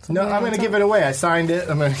 Put No, I'm going to give it away. I signed it.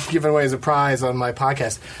 I'm going to give it away as a prize on my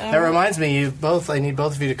podcast. That reminds me, I need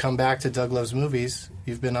both of you to come back to Doug Loves Movies.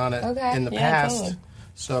 You've been on it Okay. in the Yeah, past. totally.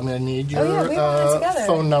 So I'm going to need Oh, your yeah, we were on it together.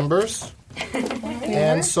 phone numbers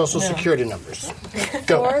and social security numbers.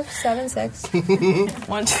 Go. 476.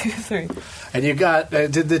 1, 2, 3. And you got,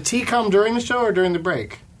 did the tea come during the show or during the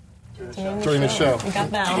break? During the show. We got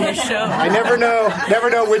that on the show. I never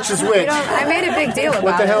know which is which. I made a big deal about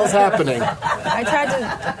What the hell's it. happening? I tried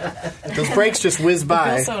to. Those breaks just whiz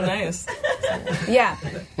by. Feels so nice. Yeah.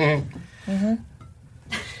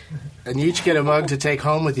 And you each get a mug to take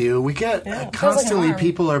home with you. We get constantly harm.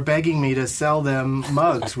 people are begging me to sell them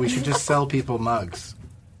mugs. We should just sell people mugs.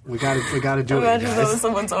 We got to do it, Imagine that was guys.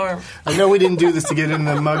 someone's arm. I know we didn't do this to get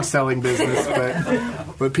into the mug selling business,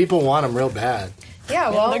 but people want them real bad. Yeah,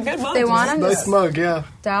 well, they're good mugs. they want them. Nice Just mug, yeah.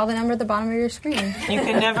 dial the number at the bottom of your screen. You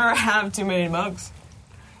can never have too many mugs.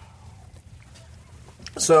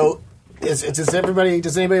 So, does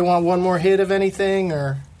anybody want one more hit of anything,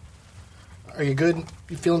 or are you good?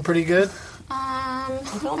 You feeling pretty good?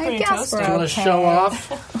 feeling I pretty guess toasty. we're You want to show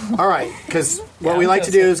off? All right, because what we I'm like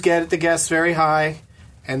to do toasty. is get the guests very high,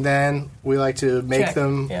 and then we like to make Check,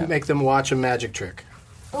 them yeah. make them watch a magic trick.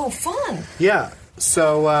 Oh, fun. Yeah.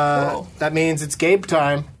 So Cool. that means it's Gabe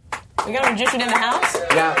time. We got a magician in the house?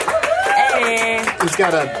 Yeah. Hey. He's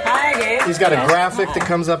got a Hi, Gabe. graphic that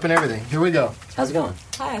comes up and everything. Here we go. How's it going?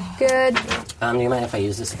 Hi. Good. Do you mind if I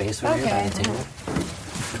use this space over here by Okay. the table?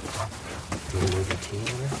 Move your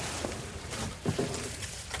tea over.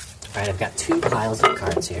 Alright, I've got 2 piles of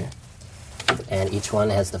cards here. And each one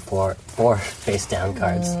has the four face down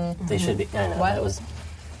cards. They should be. I know, that was.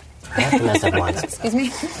 I have to mess up once. Excuse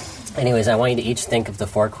me. Anyways, I want you to each think of the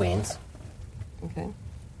 4 queens Okay.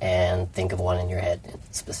 and think of one in your head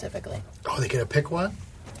specifically. Oh, they get to pick one?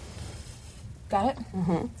 Got it?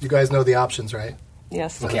 You guys know the options, right?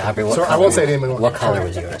 Yes. Okay, Aubrey, what So color, I won't say anything more. What color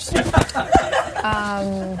was yours?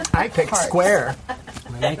 I picked square.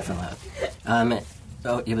 My mic fell out.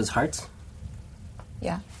 Oh, it was hearts?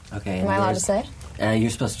 Yeah. Okay. Am and I allowed to yours- say? You're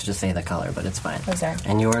supposed to just say the color, but it's fine. Oh, sorry.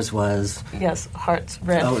 And yours was... Yes, hearts.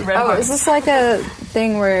 Red. Oh. Red Oh, hearts. is this like a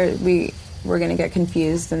thing where we're gonna get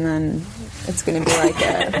confused and then it's gonna be like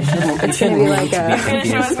a? It shouldn't be need like to a- be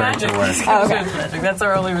confused for it to work. Oh, okay. Magic. That's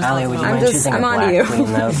our only Allie, would you responsibility. mind just- choosing I'm a on to black you.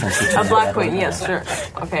 queen, though, since you chose A black red queen, one? yes, sure.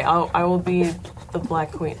 Okay, I will be the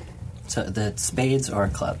black queen. So the spades or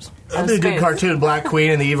clubs? That'd be a good Spades. cartoon, Black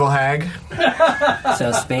Queen and the Evil Hag.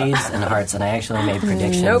 So spades and hearts, and I actually made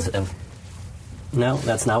predictions Nope. of... No,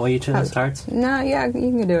 that's not what you chose, hearts? No, yeah, you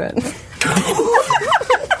can do it.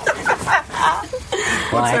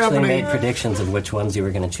 Well, I actually happening? made predictions of which ones you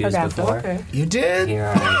were going to choose Okay. before. Okay. You did? Here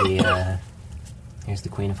are the... here's the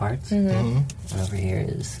Queen of Hearts. And over here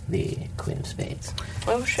is the Queen of Spades.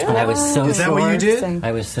 Oh, shit. And I was so Is that sure... what you did? Interesting.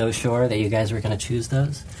 I was so sure that you guys were going to choose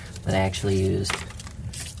those that I actually used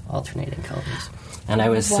alternating colors. And I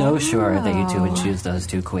was so sure that you two would choose those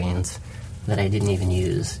 2 queens that I didn't even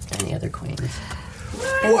use any other queens.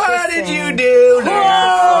 What did you do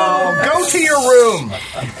now? Go to your room.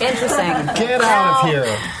 Interesting. Get out of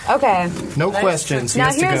here. Okay. No questions. He Now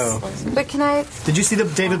has to here's. go. But can I? Did you see the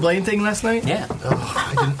David Blaine thing last night? Yeah,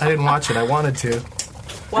 Oh, I didn't watch it. I wanted to.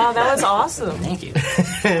 Wow, that was awesome. thank you.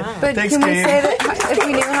 But Thanks, can we Gabe. say that if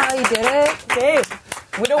we knew how he did it?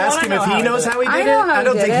 Gabe, we don't Ask want to him know if he knows how he I did know it. how I he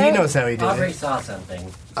don't did think he it. knows how he did Aubrey it. saw something.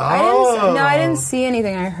 Oh. I didn't see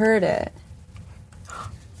anything. I heard it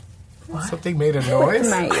Something made a in noise?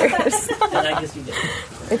 my ears. And I guess you did.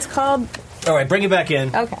 It's called. All right, bring it back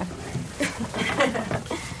in. Okay.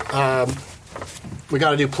 We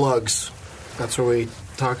got to do plugs. That's where we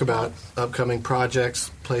talk about upcoming projects,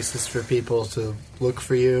 places for people to look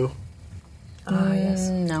for you.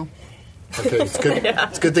 No. Okay, it's good.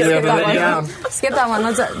 It's a good thing we have it written down. Skip that one.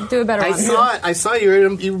 Let's do a better one. I saw you.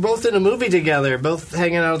 You were both in a movie together, both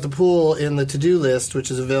hanging out at the pool in the to-do list, which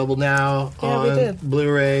is available now Yeah, we on did.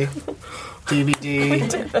 Blu-ray,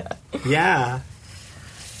 DVD. Yeah,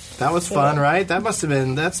 that was fun, right? That must have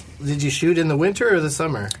been. Did you shoot in the winter or the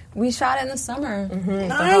summer? We shot it in the summer.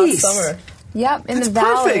 Nice. Summer. Yep, in That's the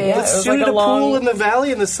valley. perfect. it Let's was shoot like at a a long- pool in the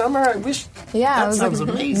valley in the summer. I wish. Yeah, That it was sounds like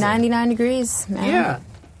amazing. 99 degrees, man. Yeah.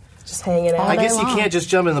 Just hanging out. I guess you long. can't just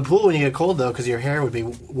jump in the pool when you get cold, though, because your hair would be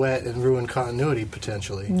wet and ruin continuity,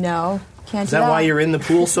 potentially. No, can't Is do that why you're in the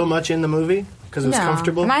pool so much in the movie? Because it was no.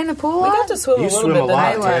 comfortable? Am I in the pool? We a got lot? to swim You a little swim bit. a didn't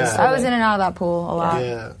lot, we? I was. yeah. I was in and out of that pool a lot.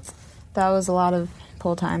 Yeah. That was a lot of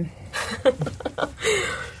pool time.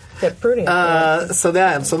 Get pretty.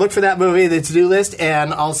 So look for that movie, the to-do list,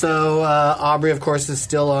 and also Aubrey, of course, is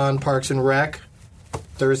still on Parks and Rec,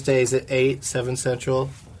 Thursdays at 8, 7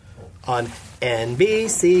 Central, on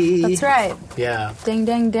NBC. That's right. Yeah. Ding,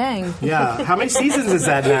 ding, ding. Yeah. How many seasons is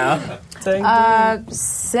that now?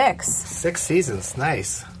 6. 6 seasons.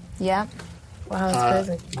 Nice. Yep. Wow, that's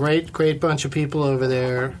crazy. Great bunch of people over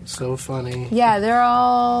there. So funny. Yeah, they're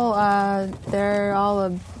all a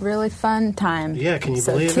really fun time. Yeah, can you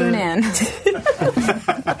so believe tune it? in.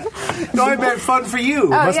 No, I meant fun for you. Oh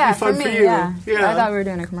Must yeah, be fun for for, me. you. Yeah. I thought we were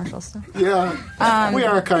doing a commercial stuff. Yeah. We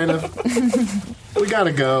are kind of. We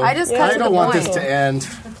gotta go. I just cut to don't the want point. this to end.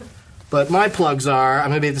 But my plugs are, I'm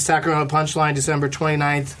going to be at the Sacramento Punchline December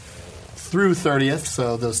 29th through 30th,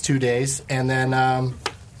 so those 2 days. And then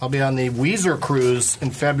I'll be on the Weezer Cruise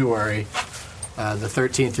in February, the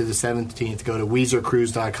 13th through the 17th. Go to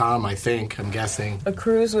WeezerCruise.com, I'm guessing. A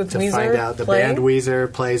cruise with To Weezer find out. The playing? band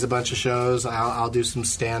Weezer plays a bunch of shows. I'll do some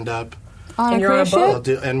stand-up. On And a you're on a cruise boat?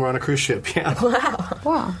 ship? And we're on a cruise ship, yeah.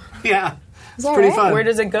 Wow. Yeah. It's that pretty right? fun. Where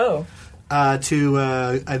does it go? I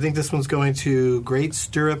think this one's going to Great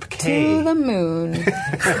Stirrup Cay. To the moon.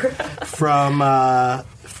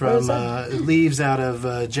 It leaves out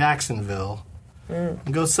of Jacksonville.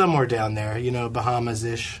 And goes somewhere down there,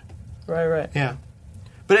 Bahamas-ish. Right. Yeah.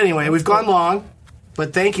 But anyway, we've gone long,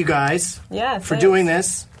 but thank you guys for doing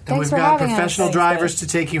this. And Thanks we've for got having us. professional Thanks, drivers guys. to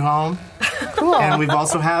take you home. Cool. And we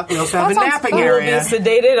also have a sounds napping fun. We'll be area.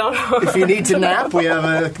 sedated on If you need to nap, we have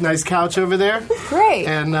a nice couch over there. Great.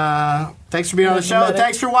 And thanks for being on the show. Medic.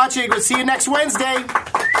 Thanks for watching. We'll see you next Wednesday.